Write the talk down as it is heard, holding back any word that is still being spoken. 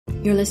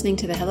You're listening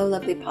to the Hello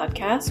Lovely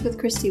podcast with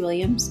Christy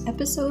Williams,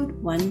 episode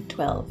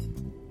 112.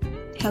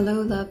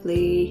 Hello,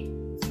 lovely.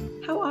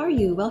 How are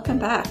you? Welcome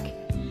back.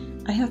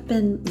 I have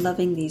been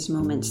loving these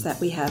moments that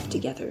we have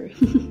together.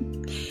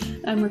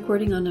 I'm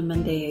recording on a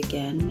Monday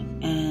again,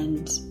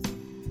 and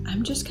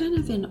I'm just kind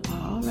of in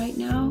awe right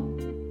now.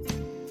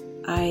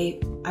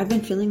 I've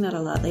been feeling that a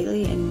lot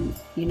lately, and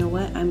you know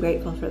what? I'm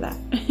grateful for that.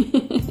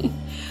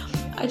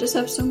 I just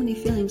have so many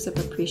feelings of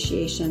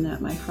appreciation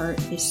that my heart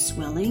is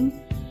swelling.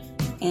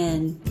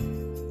 And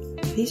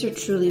these are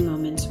truly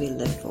moments we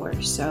live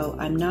for. So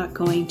I'm not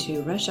going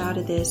to rush out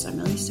of this. I'm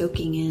really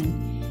soaking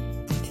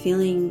in,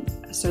 feeling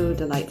so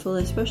delightful,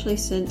 especially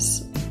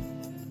since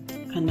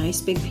a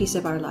nice big piece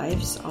of our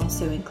lives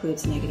also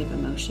includes negative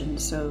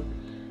emotions. So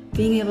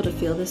being able to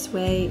feel this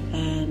way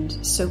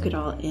and soak it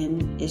all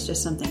in is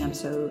just something I'm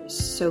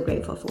so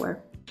grateful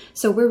for.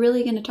 So we're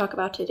really going to talk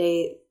about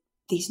today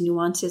these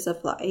nuances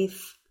of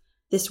life,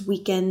 this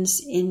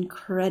weekend's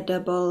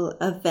incredible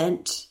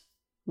event,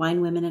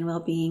 Wine, Women, and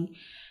Well-Being,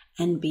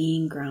 and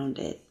being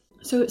grounded.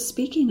 So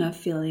speaking of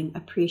feeling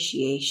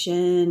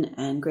appreciation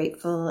and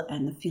grateful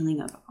and the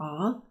feeling of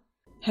awe,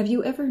 have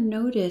you ever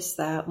noticed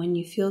that when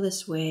you feel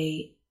this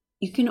way,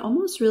 you can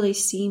almost really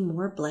see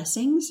more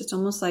blessings? It's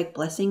almost like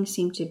blessings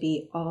seem to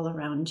be all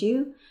around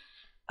you.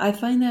 I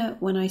find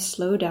that when I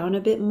slow down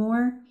a bit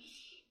more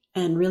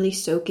and really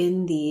soak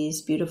in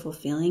these beautiful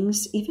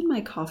feelings, even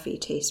my coffee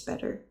tastes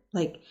better.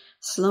 Like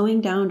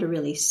slowing down to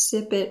really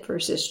sip it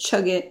versus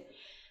chug it,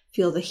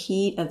 feel the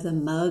heat of the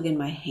mug in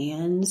my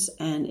hands,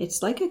 and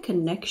it's like a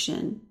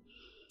connection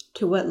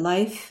to what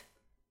life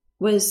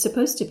was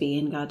supposed to be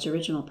in God's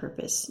original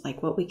purpose,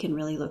 like what we can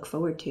really look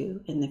forward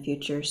to in the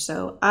future.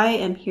 So I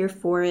am here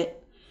for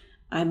it.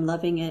 I'm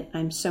loving it.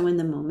 I'm so in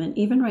the moment.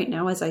 Even right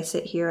now, as I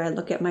sit here, I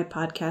look at my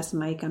podcast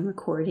mic, I'm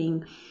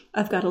recording.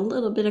 I've got a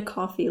little bit of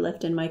coffee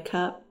left in my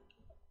cup.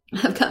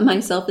 I've got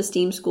my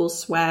self-esteem school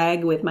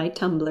swag with my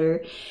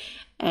tumbler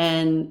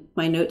and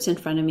my notes in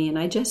front of me. And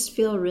I just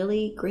feel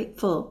really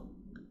grateful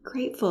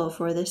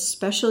for this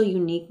special,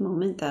 unique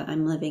moment that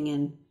I'm living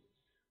in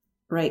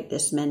right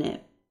this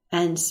minute.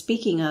 And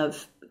speaking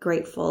of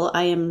grateful,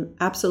 I am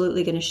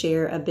absolutely going to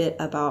share a bit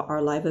about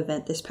our live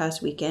event this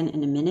past weekend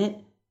in a minute.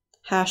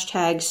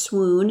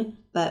 #swoon.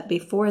 But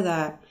before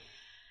that,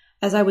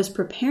 as I was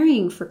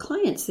preparing for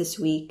clients this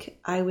week,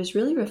 I was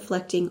really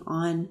reflecting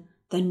on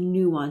the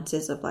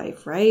nuances of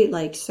life, right?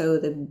 Like, so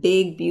the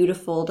big,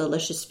 beautiful,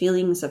 delicious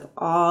feelings of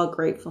awe,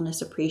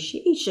 gratefulness,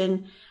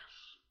 appreciation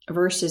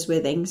versus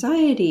with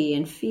anxiety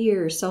and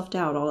fear,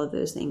 self-doubt, all of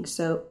those things.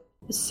 So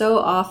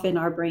often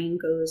our brain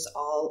goes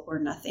all or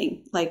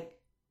nothing, like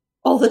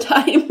all the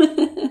time.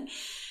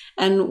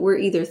 And we're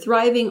either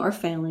thriving or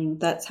failing.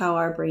 That's how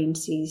our brain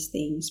sees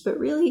things. But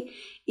really,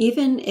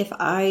 even if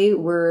I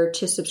were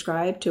to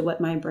subscribe to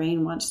what my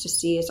brain wants to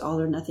see as all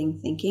or nothing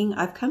thinking,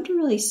 I've come to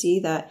really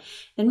see that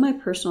in my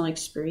personal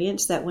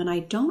experience, that when I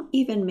don't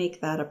even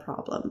make that a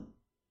problem,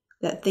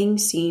 that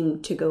things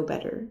seem to go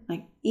better.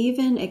 Like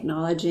even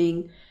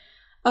acknowledging,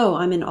 oh,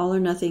 I'm in all or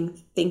nothing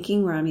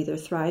thinking where I'm either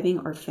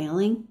thriving or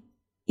failing.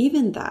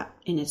 Even that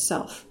in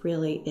itself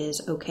really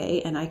is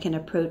okay. And I can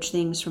approach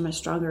things from a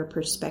stronger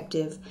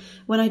perspective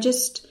when I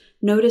just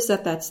notice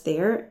that that's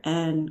there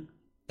and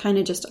kind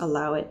of just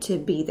allow it to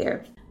be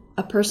there.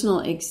 A personal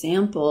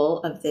example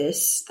of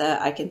this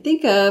that I can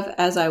think of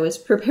as I was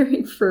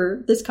preparing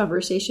for this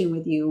conversation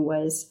with you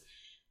was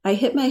I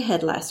hit my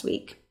head last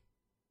week.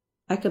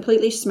 I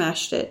completely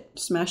smashed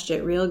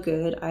it real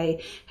good.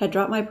 I had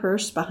dropped my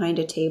purse behind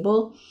a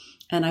table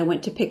and I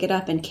went to pick it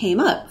up and came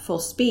up full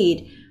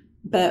speed,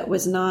 but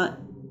was not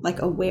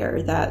like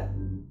aware that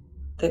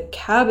the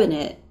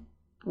cabinet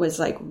was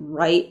like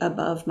right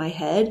above my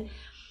head.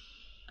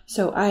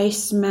 So I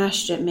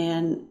smashed it,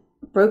 man,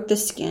 broke the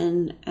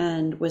skin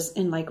and was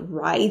in like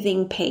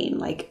writhing pain.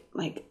 Like,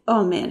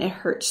 oh man, it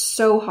hurt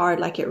so hard.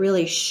 Like it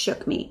really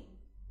shook me.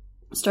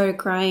 Started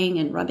crying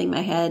and rubbing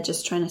my head,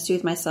 just trying to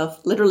soothe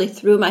myself, literally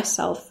threw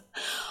myself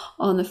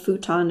on the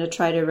futon to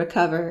try to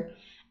recover.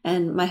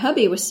 And my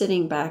hubby was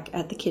sitting back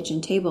at the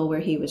kitchen table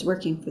where he was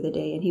working for the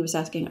day. And he was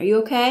asking, "Are you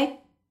okay?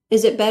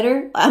 Is it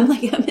better?" I'm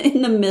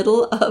in the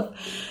middle of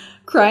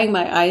crying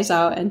my eyes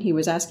out. And he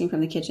was asking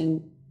from the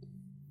kitchen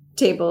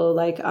table,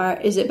 like,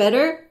 is it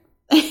better?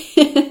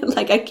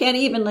 Like, I can't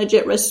even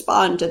legit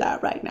respond to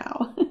that right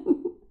now.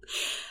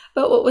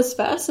 But what was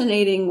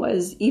fascinating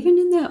was even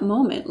in that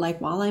moment, like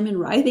while I'm in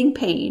writhing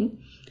pain,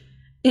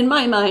 in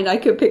my mind, I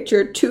could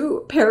picture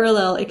two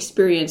parallel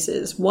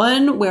experiences.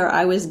 One where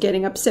I was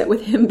getting upset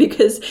with him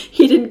because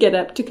he didn't get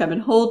up to come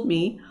and hold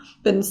me,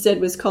 but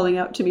instead was calling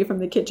out to me from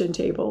the kitchen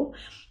table.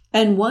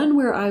 And one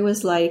where I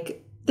was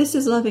like, this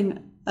is loving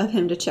of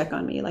him to check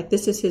on me. Like,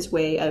 this is his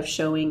way of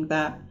showing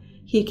that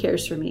he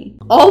cares for me.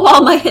 All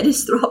while my head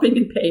is throbbing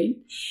in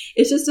pain.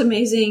 It's just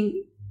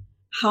amazing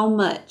how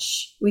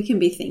much we can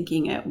be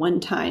thinking at one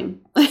time.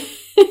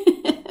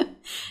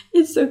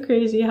 It's so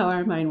crazy how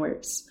our mind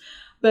works.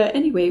 But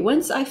anyway,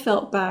 once I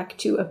felt back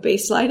to a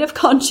baseline of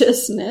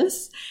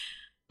consciousness,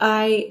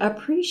 I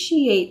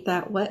appreciate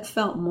that what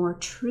felt more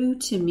true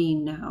to me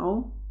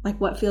now like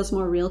what feels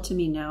more real to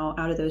me now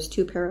out of those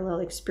two parallel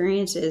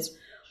experiences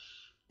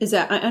is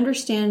that I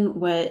understand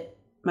what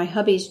my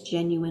hubby's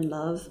genuine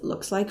love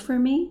looks like for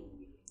me.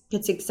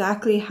 It's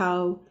exactly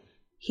how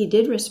he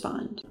did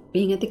respond.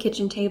 Being at the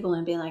kitchen table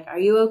and being like, "Are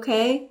you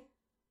okay?"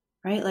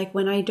 Right? Like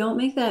when I don't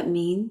make that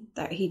mean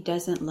that he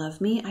doesn't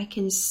love me, I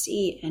can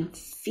see and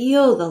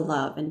feel the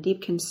love and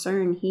deep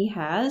concern he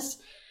has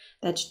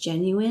that's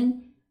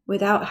genuine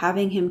without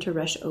having him to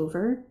rush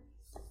over.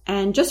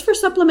 And just for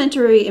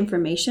supplementary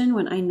information,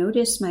 when I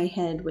noticed my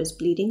head was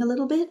bleeding a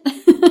little bit,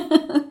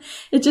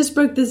 it just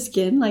broke the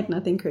skin, like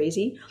nothing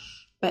crazy,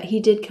 but he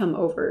did come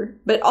over.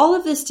 But all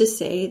of this to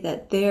say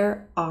that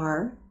there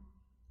are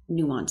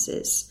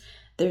nuances.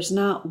 There's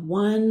not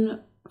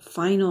one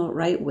final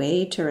right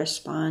way to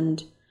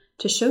respond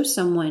to show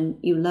someone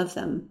you love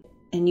them.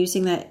 And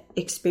using that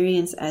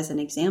experience as an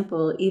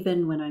example,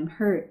 even when I'm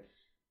hurt,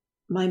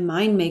 my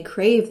mind may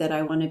crave that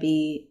I want to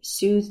be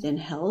soothed and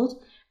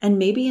held. And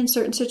maybe in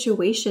certain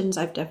situations,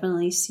 I've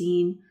definitely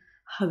seen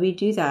hubby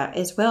do that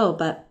as well.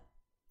 But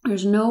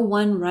there's no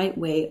one right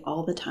way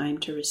all the time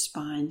to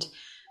respond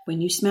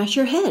when you smash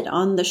your head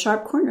on the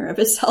sharp corner of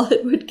a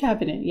solid wood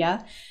cabinet.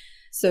 Yeah.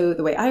 So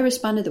the way I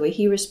responded, the way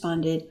he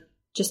responded,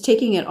 just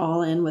taking it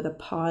all in with a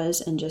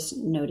pause and just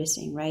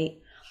noticing, right?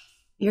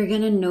 You're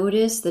going to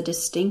notice the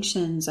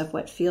distinctions of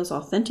what feels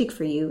authentic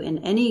for you in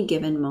any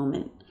given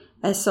moment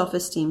as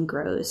self-esteem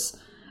grows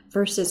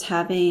versus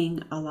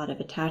having a lot of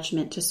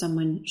attachment to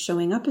someone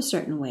showing up a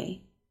certain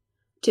way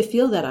to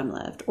feel that I'm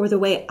loved, or the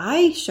way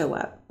I show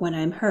up when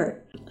I'm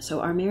hurt.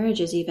 So our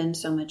marriage is even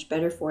so much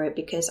better for it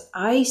because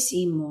I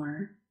see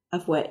more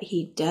of what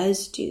he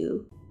does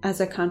do as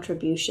a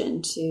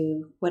contribution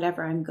to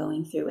whatever I'm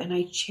going through. And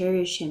I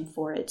cherish him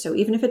for it. So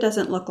even if it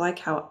doesn't look like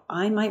how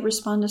I might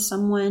respond to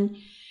someone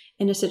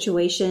in a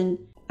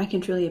situation, I can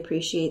truly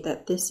appreciate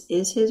that this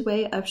is his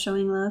way of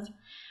showing love.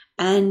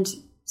 And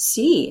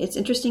it's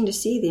interesting to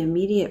see the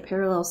immediate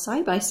parallel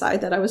side by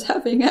side that I was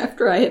having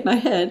after I hit my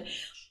head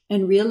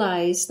and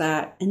realize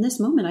that in this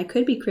moment, I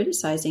could be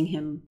criticizing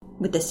him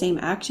with the same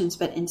actions,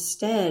 but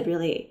instead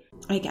really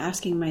like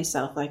asking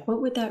myself, like,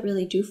 what would that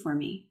really do for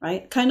me,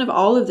 right? Kind of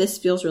all of this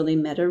feels really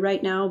meta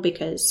right now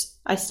because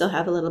I still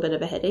have a little bit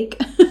of a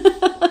headache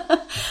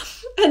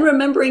and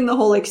remembering the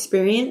whole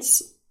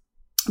experience.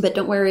 But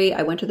don't worry,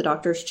 I went to the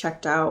doctors,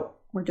 checked out,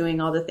 we're doing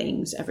all the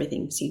things,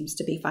 everything seems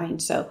to be fine.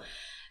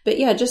 But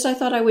yeah, just I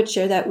thought I would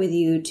share that with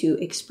you to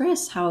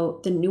express how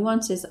the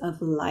nuances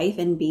of life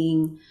and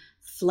being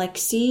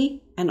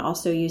flexy and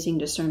also using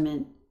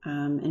discernment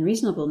and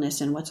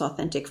reasonableness and what's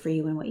authentic for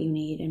you and what you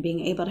need, and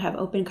being able to have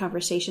open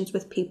conversations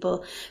with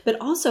people, but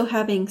also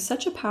having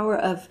such a power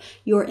of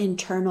your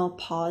internal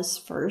pause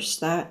first,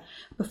 that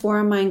before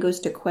our mind goes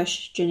to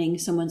questioning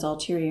someone's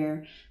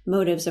ulterior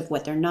motives of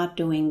what they're not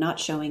doing, not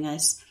showing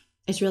us,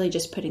 it's really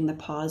just putting the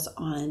pause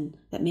on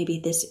that maybe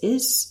this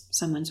is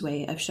someone's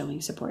way of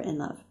showing support and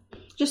love.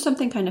 Just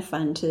something kind of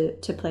fun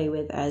to play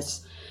with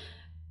as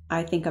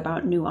I think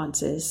about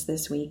nuances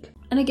this week.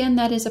 And again,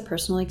 that is a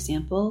personal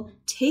example.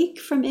 Take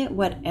from it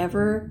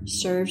whatever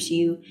serves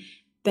you,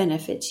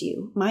 benefits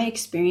you. My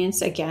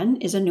experience, again,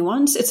 is a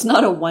nuance. It's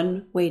not a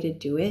one way to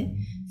do it,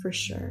 for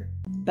sure.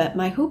 But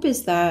my hope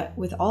is that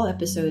with all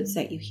episodes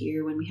that you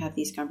hear when we have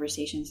these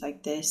conversations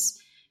like this,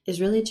 is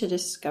really to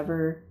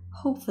discover,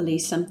 hopefully,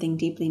 something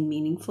deeply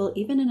meaningful,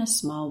 even in a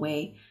small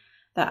way,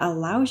 that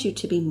allows you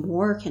to be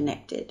more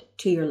connected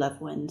to your loved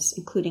ones,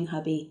 including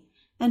hubby,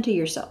 and to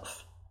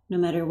yourself, no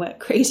matter what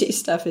crazy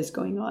stuff is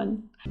going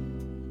on.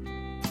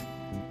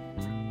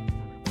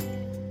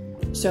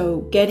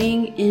 So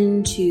getting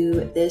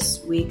into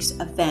this week's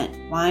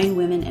event, Wine,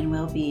 Women, and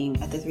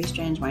Wellbeing at the Three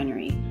Strands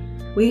Winery,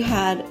 we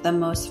had the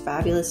most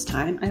fabulous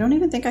time. I don't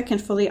even think I can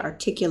fully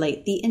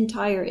articulate the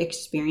entire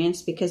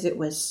experience because it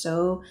was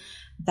so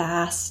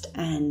vast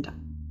and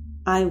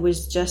I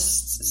was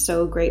just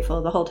so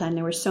grateful the whole time.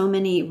 There were so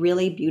many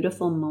really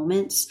beautiful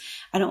moments.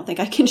 I don't think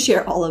I can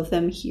share all of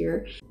them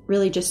here,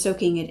 really just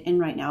soaking it in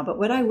right now. But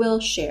what I will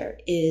share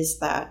is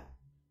that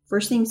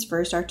first things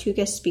first, our two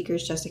guest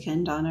speakers, Jessica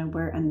and Donna,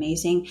 were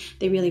amazing.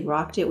 They really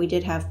rocked it. We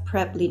did have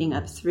prep leading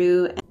up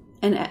through.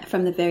 And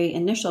from the very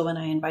initial, when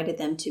I invited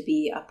them to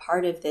be a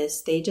part of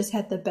this, they just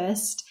had the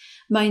best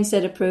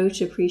mindset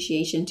approach,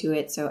 appreciation to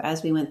it. So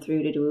as we went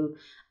through to do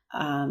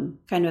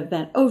kind of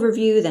event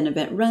overview, then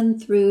event run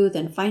through,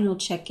 then final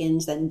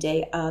check-ins, then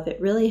day of,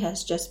 it really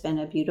has just been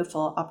a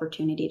beautiful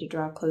opportunity to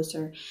draw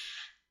closer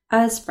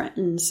as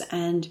friends.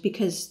 And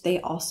because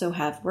they also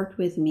have worked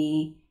with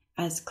me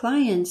as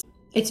clients,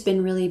 it's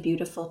been really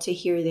beautiful to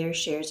hear their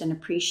shares and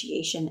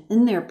appreciation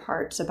in their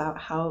parts about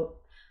how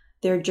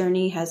their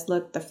journey has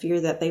looked, the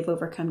fear that they've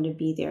overcome to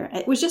be there.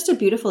 It was just a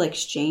beautiful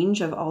exchange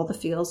of all the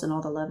feels and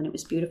all the love, and it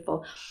was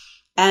beautiful.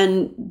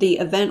 And the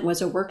event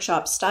was a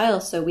workshop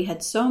style, so we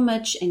had so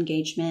much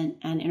engagement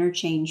and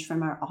interchange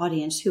from our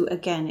audience who,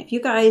 again, if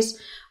you guys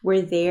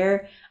were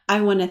there,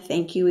 I want to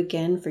thank you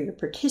again for your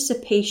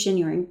participation,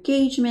 your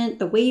engagement,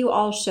 the way you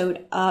all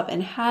showed up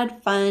and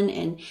had fun.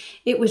 And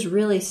it was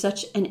really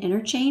such an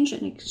interchange,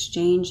 an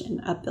exchange,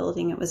 and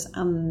upbuilding. It was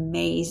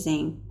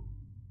amazing.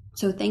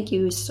 So thank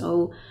you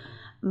so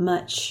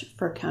much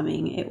for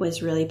coming. It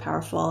was really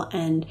powerful.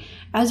 And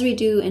as we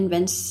do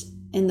events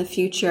in the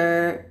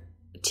future,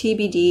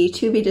 TBD,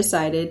 to be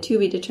decided, to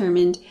be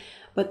determined,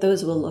 what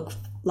those will look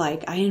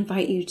like, I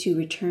invite you to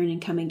return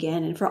and come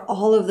again. And for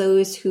all of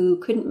those who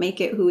couldn't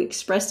make it, who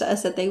expressed to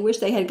us that they wish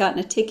they had gotten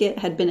a ticket,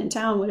 had been in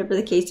town, whatever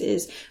the case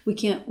is, we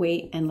can't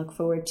wait and look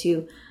forward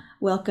to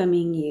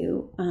welcoming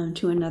you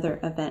to another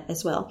event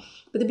as well.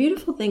 But the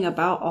beautiful thing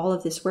about all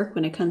of this work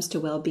when it comes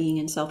to well-being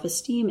and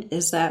self-esteem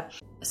is that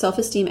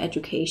self-esteem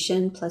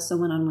education plus a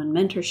one-on-one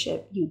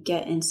mentorship you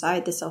get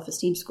inside the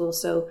self-esteem school.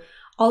 So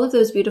all of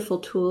those beautiful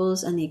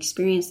tools and the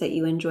experience that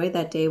you enjoyed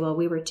that day while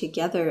we were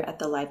together at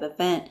the live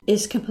event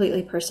is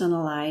completely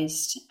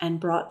personalized and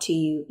brought to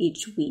you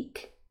each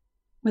week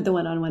with the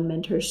one-on-one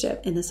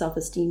mentorship in the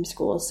self-esteem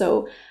school.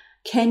 So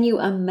can you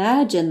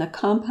imagine the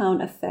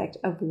compound effect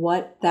of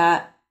what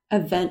that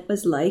event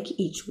was like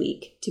each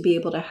week, to be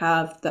able to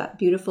have that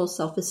beautiful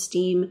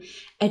self-esteem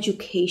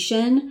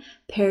education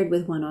paired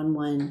with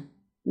one-on-one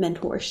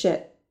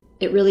mentorship?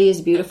 It really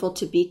is beautiful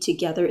to be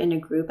together in a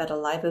group at a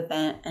live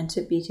event and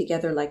to be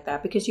together like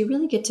that, because you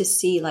really get to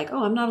see like,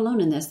 oh, I'm not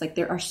alone in this. Like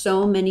there are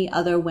so many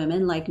other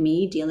women like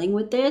me dealing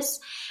with this.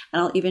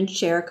 And I'll even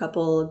share a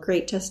couple of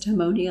great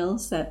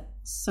testimonials that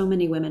so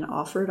many women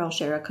offered. I'll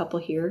share a couple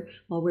here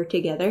while we're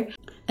together.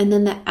 And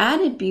then the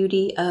added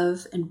beauty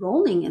of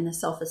enrolling in the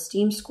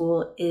self-esteem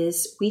school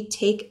is we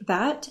take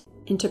that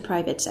into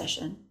private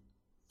session.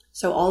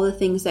 So all the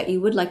things that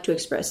you would like to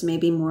express,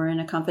 maybe more in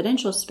a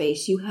confidential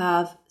space, you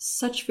have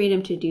such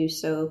freedom to do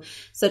so,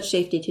 such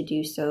safety to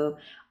do so,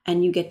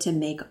 and you get to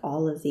make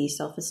all of these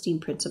self-esteem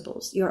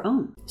principles your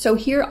own. So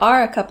here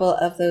are a couple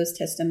of those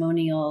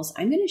testimonials.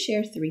 I'm going to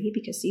share 3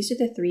 because these are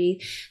the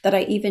 3 that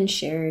I even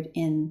shared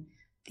in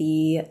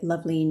the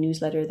lovely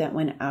newsletter that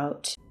went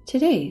out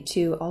today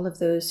to all of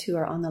those who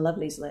are on the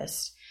Lovelies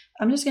list.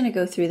 I'm just going to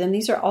go through them.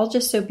 These are all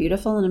just so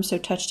beautiful, and I'm so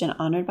touched and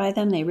honored by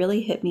them. They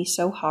really hit me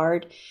so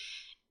hard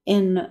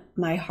in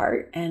my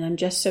heart, and I'm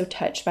just so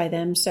touched by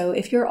them. So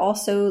if you're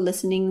also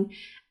listening,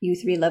 you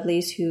 3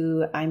 lovelies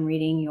who I'm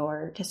reading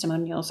your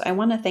testimonials, I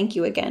want to thank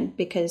you again,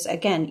 because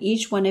again,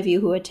 each one of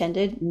you who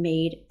attended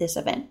made this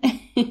event.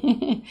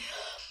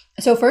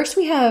 So first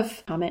we have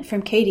a comment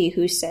from Katie,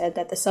 who said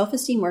that the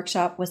self-esteem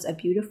workshop was a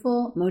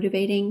beautiful,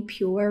 motivating,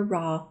 pure,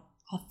 raw,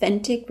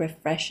 authentic,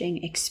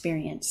 refreshing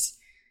experience.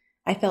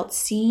 I felt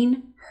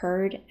seen,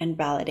 heard, and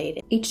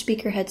validated. Each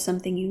speaker had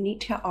something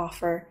unique to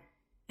offer,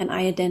 and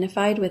I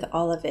identified with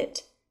all of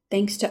it.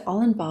 Thanks to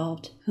all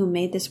involved who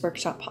made this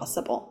workshop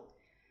possible.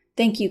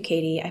 Thank you,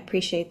 Katie. I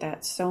appreciate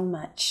that so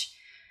much.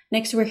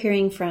 Next, we're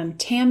hearing from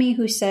Tammy,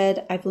 who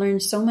said, I've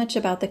learned so much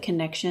about the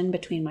connection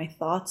between my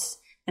thoughts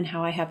and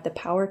how I have the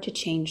power to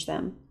change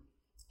them,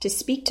 to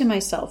speak to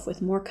myself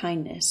with more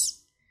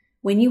kindness.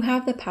 When you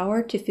have the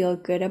power to feel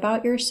good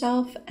about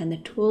yourself and the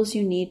tools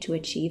you need to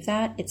achieve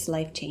that, it's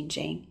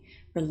life-changing,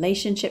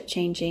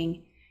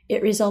 relationship-changing.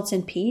 It results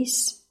in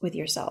peace with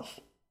yourself.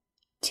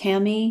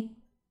 Tammy,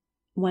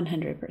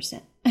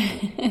 100%.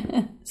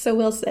 So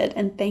well said,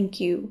 and thank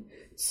you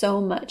so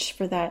much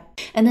for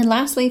that. And then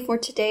lastly, for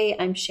today,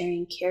 I'm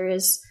sharing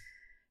Kara's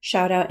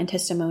shout out and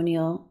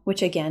testimonial,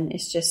 which again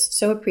is just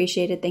so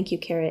appreciated. Thank you,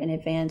 Kara, in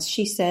advance.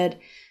 She said,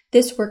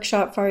 this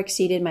workshop far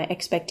exceeded my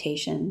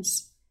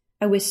expectations.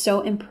 I was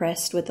so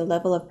impressed with the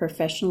level of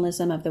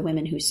professionalism of the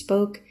women who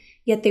spoke,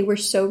 yet they were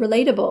so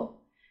relatable.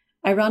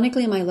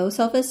 Ironically, my low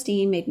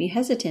self-esteem made me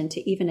hesitant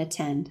to even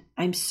attend.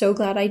 I'm so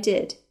glad I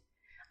did.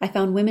 I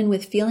found women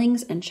with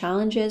feelings and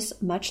challenges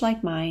much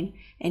like mine,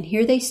 and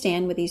here they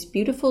stand with these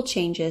beautiful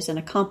changes and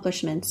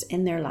accomplishments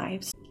in their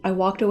lives. I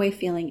walked away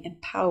feeling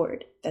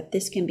empowered that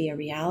this can be a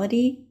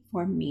reality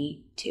for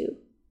me too.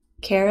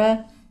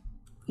 Kara,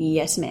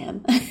 yes,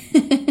 ma'am.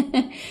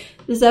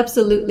 This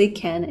absolutely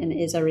can and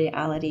is a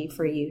reality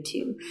for you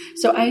too.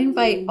 So I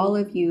invite all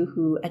of you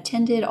who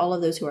attended, all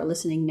of those who are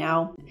listening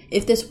now,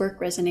 if this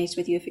work resonates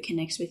with you, if it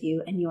connects with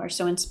you, and you are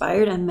so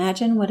inspired,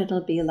 imagine what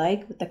it'll be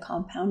like with the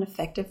compound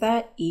effect of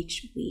that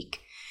each week.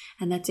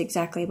 And that's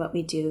exactly what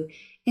we do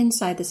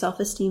inside the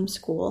Self-Esteem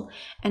School.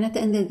 And at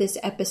the end of this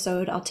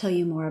episode, I'll tell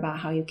you more about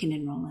how you can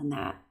enroll in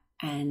that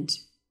and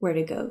where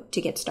to go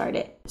to get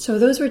started. So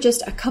those were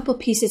just a couple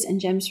pieces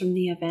and gems from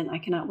the event. I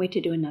cannot wait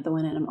to do another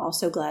one. And I'm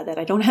also glad that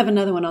I don't have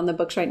another one on the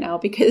books right now,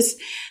 because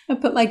I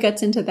put my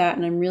guts into that,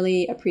 and I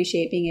really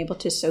appreciate being able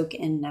to soak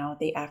in now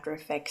the after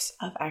effects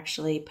of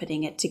actually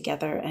putting it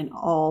together and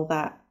all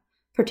that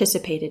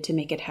participated to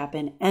make it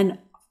happen. And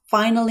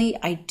finally,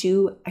 I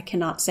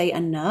cannot say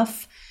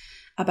enough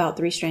about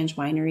Three Strands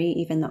Winery,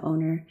 even the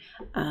owner.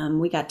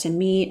 We got to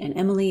meet, and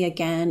Emily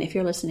again. If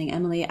you're listening,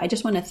 Emily, I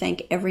just want to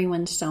thank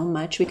everyone so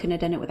much. We couldn't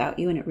have done it without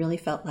you, and it really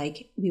felt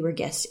like we were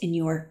guests in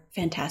your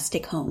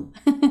fantastic home.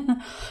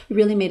 It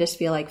really made us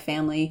feel like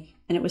family,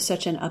 and it was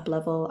such an up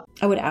level.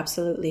 I would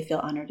absolutely feel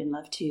honored and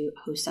love to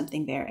host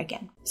something there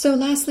again. So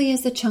lastly,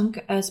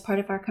 as part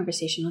of our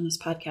conversation on this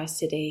podcast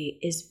today,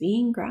 is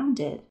being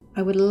grounded.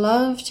 I would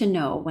love to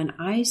know, when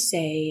I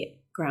say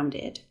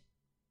grounded,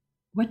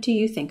 what do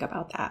you think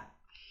about that?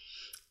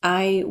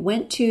 I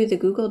went to the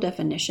Google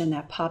definition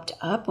that popped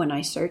up when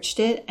I searched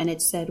it, and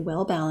it said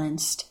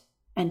well-balanced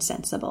and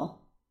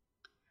sensible.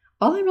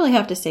 All I really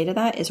have to say to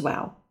that is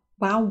wow.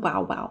 Wow,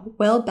 wow, wow.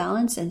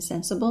 Well-balanced and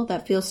sensible,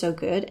 that feels so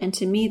good. And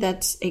to me,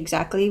 that's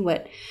exactly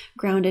what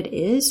grounded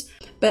is.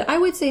 But I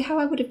would say how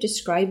I would have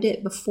described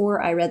it before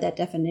I read that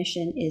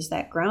definition is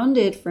that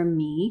grounded for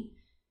me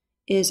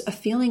is a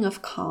feeling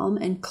of calm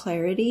and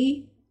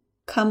clarity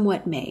come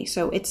what may.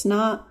 So it's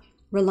not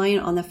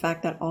reliant on the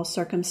fact that all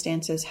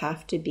circumstances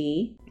have to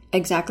be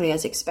exactly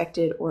as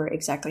expected or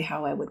exactly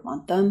how I would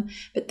want them,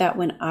 but that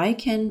when I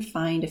can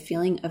find a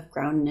feeling of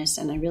groundedness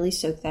and I really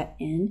soak that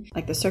in,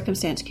 like the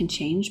circumstance can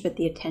change, but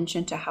the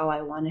attention to how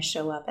I want to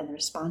show up and the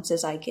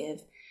responses I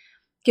give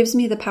gives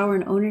me the power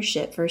and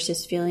ownership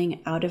versus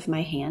feeling out of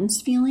my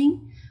hands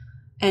feeling.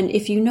 And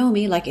if you know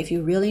me, like if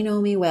you really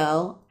know me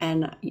well,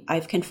 and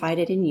I've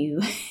confided in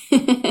you,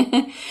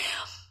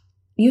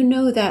 you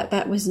know that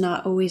that was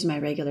not always my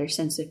regular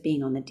sense of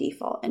being on the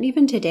default. And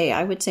even today,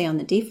 I would say on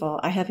the default,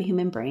 I have a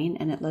human brain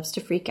and it loves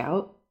to freak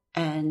out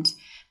and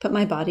put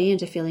my body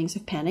into feelings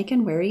of panic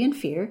and worry and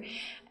fear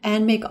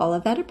and make all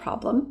of that a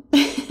problem.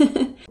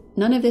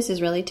 None of this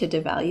is really to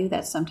devalue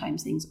that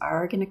sometimes things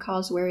are going to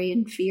cause worry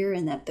and fear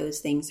and that those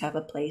things have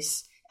a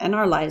place in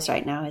our lives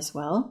right now as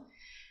well.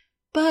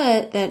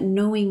 But that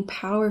knowing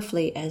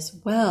powerfully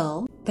as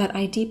well that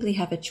I deeply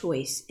have a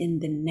choice in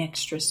the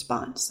next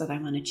response that I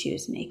want to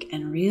choose make,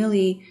 and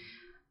really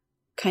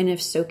kind of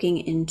soaking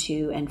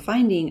into and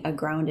finding a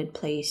grounded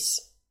place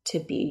to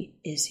be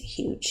is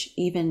huge,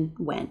 even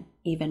when.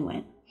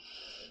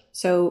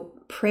 So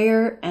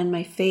prayer and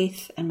my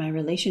faith and my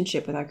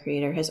relationship with our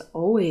Creator has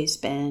always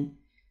been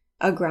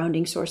a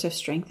grounding source of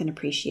strength and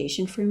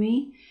appreciation for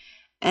me.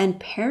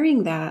 And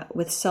pairing that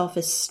with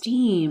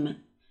self-esteem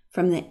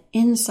from the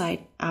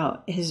inside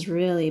out has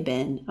really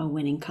been a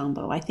winning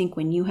combo. I think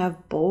when you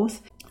have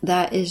both,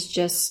 that is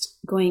just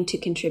going to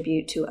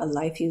contribute to a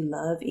life you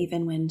love,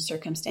 even when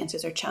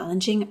circumstances are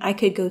challenging. I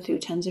could go through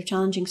tons of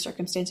challenging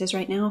circumstances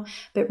right now,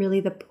 but really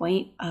the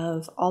point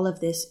of all of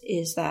this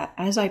is that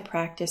as I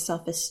practice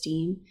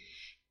self-esteem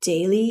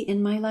daily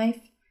in my life,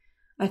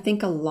 I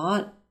think a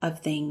lot of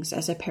things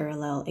as a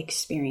parallel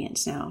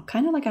experience now,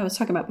 kind of like I was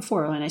talking about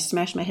before when I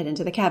smashed my head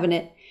into the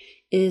cabinet,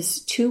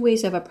 is two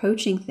ways of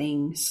approaching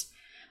things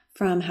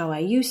from how I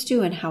used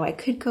to and how I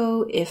could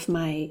go if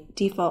my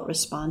default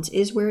response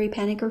is worry,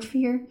 panic, or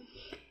fear,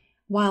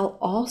 while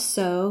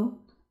also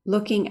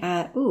looking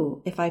at,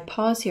 if I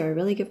pause here, I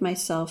really give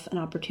myself an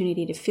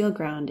opportunity to feel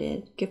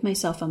grounded, give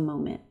myself a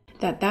moment,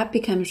 that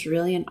becomes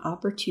really an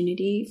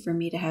opportunity for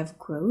me to have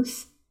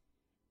growth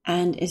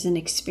and is an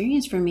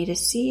experience for me to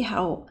see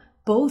how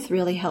both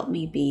really help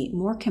me be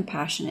more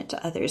compassionate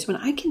to others. When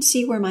I can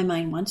see where my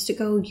mind wants to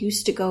go,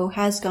 used to go,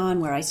 has gone,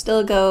 where I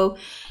still go,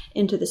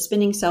 into the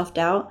spinning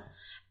self-doubt,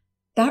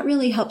 that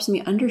really helps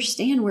me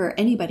understand where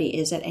anybody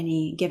is at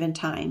any given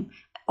time.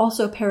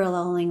 Also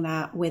paralleling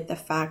that with the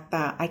fact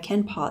that I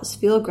can pause,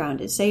 feel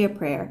grounded, say a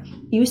prayer,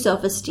 use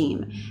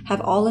self-esteem,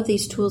 have all of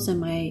these tools in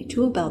my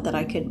tool belt that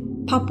I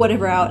could pop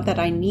whatever out that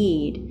I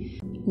need,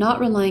 not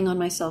relying on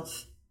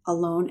myself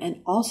alone,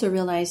 and also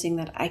realizing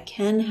that I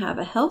can have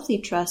a healthy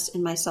trust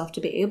in myself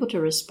to be able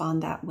to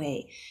respond that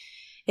way.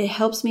 It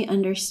helps me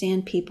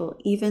understand people,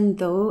 even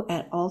though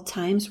at all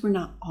times we're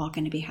not all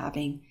going to be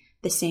having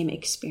the same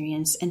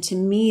experience. And to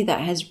me, that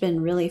has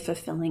been really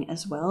fulfilling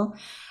as well.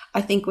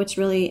 I think what's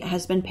really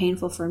has been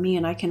painful for me,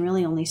 and I can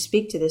really only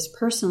speak to this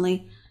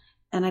personally,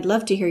 and I'd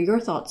love to hear your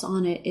thoughts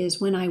on it,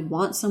 is when I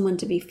want someone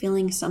to be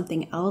feeling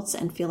something else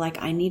and feel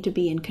like I need to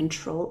be in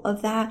control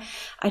of that,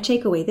 I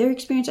take away their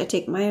experience, I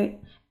take my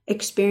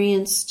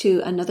experience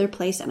to another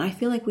place, and I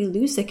feel like we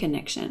lose the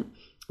connection.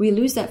 We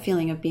lose that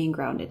feeling of being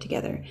grounded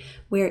together.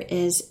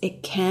 Whereas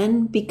it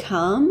can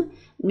become,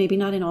 maybe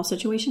not in all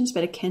situations,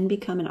 but it can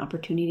become an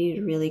opportunity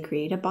to really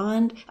create a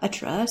bond, a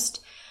trust,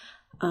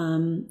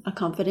 a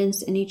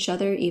confidence in each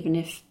other, even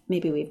if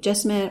maybe we've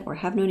just met or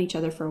have known each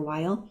other for a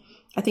while.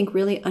 I think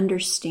really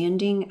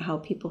understanding how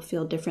people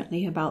feel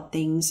differently about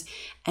things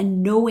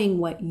and knowing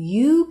what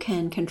you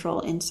can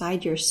control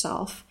inside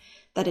yourself,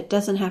 that it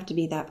doesn't have to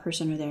be that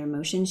person or their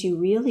emotions. You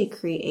really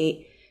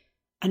create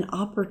an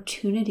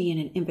opportunity and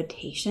an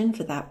invitation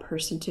for that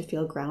person to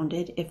feel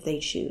grounded if they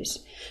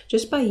choose,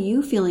 just by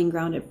you feeling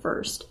grounded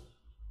first.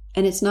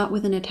 And it's not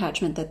with an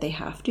attachment that they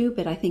have to,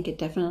 but I think it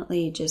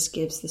definitely just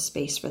gives the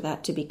space for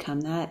that to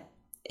become that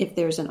if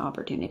there's an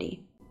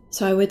opportunity.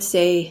 So I would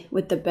say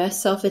with the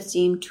best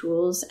self-esteem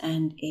tools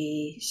and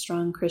a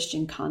strong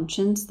Christian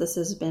conscience, this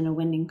has been a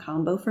winning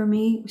combo for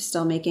me.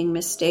 Still making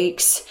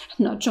mistakes,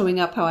 not showing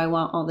up how I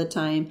want all the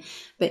time.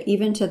 But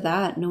even to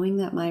that, knowing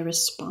that my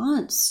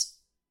response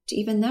to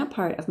even that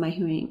part of my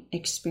human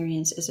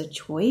experience is a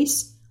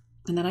choice,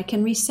 and that I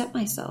can reset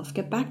myself,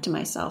 get back to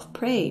myself,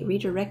 pray,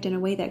 redirect in a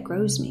way that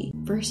grows me,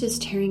 versus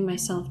tearing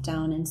myself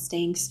down and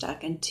staying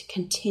stuck and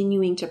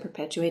continuing to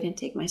perpetuate and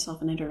take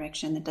myself in a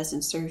direction that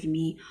doesn't serve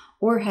me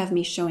or have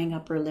me showing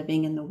up or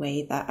living in the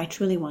way that I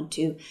truly want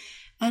to.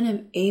 And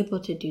I'm able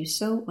to do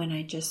so when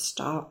I just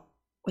stop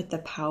with the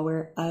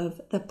power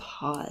of the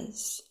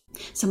pause.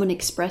 Someone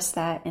expressed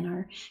that in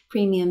our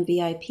premium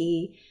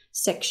VIP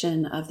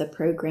section of the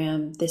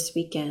program this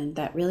weekend,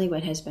 that really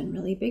what has been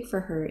really big for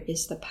her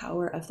is the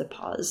power of the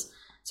pause.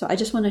 So I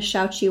just want to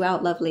shout you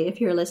out, lovely, if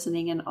you're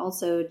listening, and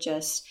also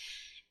just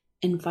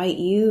invite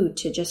you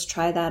to just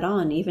try that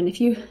on, even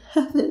if you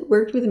haven't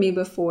worked with me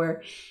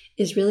before,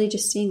 is really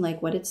just seeing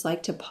like what it's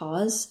like to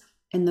pause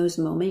in those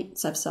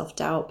moments of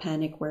self-doubt,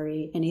 panic,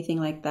 worry, anything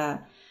like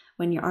that.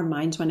 When our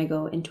minds want to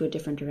go into a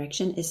different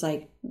direction, is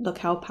like, look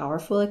how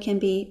powerful it can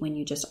be when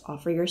you just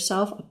offer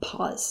yourself a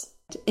pause.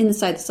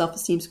 Inside the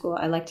self-esteem school,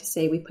 I like to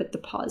say we put the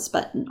pause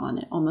button on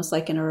it, almost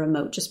like in a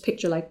remote. Just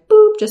picture like,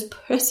 boop, just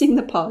pressing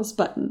the pause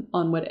button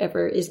on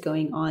whatever is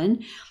going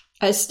on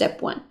as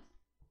step one.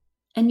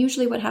 And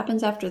usually what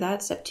happens after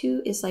that, step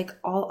two, is like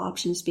all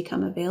options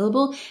become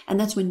available. And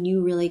that's when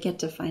you really get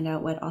to find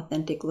out what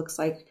authentic looks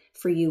like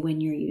for you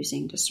when you're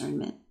using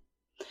discernment.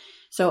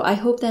 So I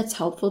hope that's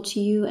helpful to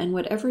you, and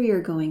whatever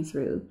you're going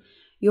through,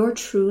 you're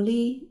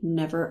truly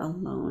never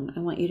alone.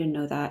 I want you to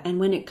know that. And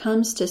when it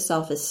comes to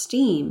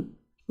self-esteem,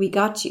 we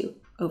got you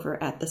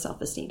over at the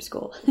Self-Esteem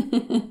School.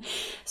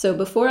 So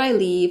before I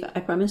leave,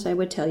 I promised I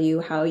would tell you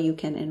how you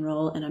can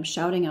enroll, and I'm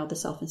shouting out the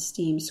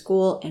Self-Esteem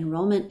School.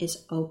 Enrollment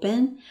is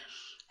open,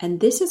 and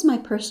this is my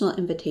personal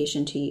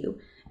invitation to you.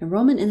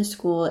 Enrollment in the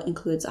school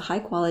includes a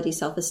high-quality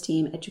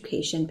self-esteem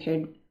education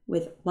paired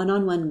with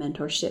one-on-one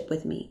mentorship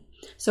with me.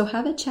 So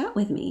have a chat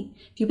with me.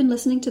 If you've been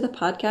listening to the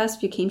podcast,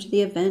 if you came to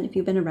the event, if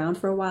you've been around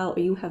for a while, or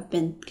you have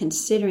been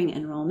considering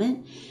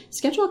enrollment,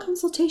 schedule a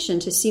consultation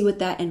to see what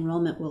that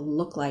enrollment will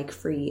look like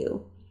for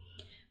you.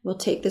 We'll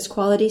take this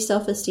quality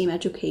self-esteem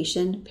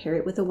education, pair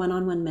it with a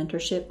one-on-one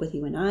mentorship with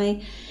you and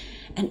I,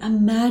 and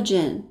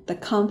imagine the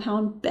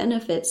compound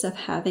benefits of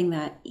having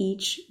that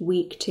each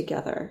week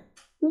together.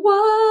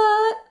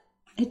 What?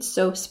 It's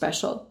so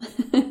special.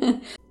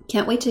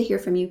 Can't wait to hear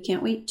from you.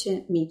 Can't wait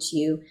to meet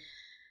you.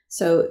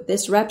 So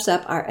this wraps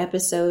up our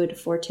episode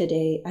for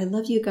today. I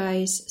love you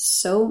guys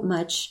so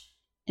much.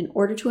 In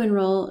order to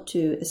enroll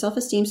to the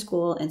Self-Esteem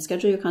School and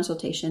schedule your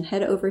consultation,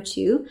 head over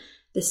to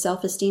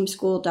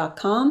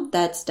theselfesteemschool.com.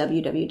 That's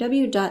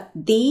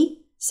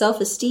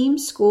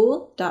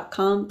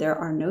www.theselfesteemschool.com. There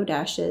are no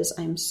dashes.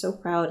 I'm so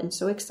proud and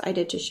so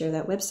excited to share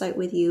that website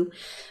with you.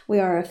 We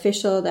are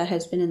official. That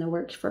has been in the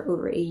works for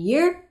over a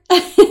year.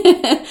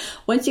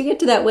 Once you get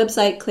to that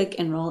website, click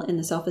enroll in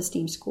the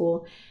Self-Esteem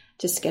School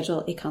to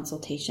schedule a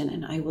consultation,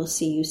 and I will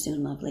see you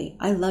soon, lovely.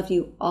 I love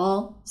you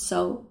all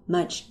so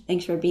much.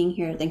 Thanks for being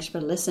here. Thanks for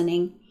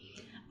listening.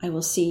 I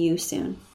will see you soon.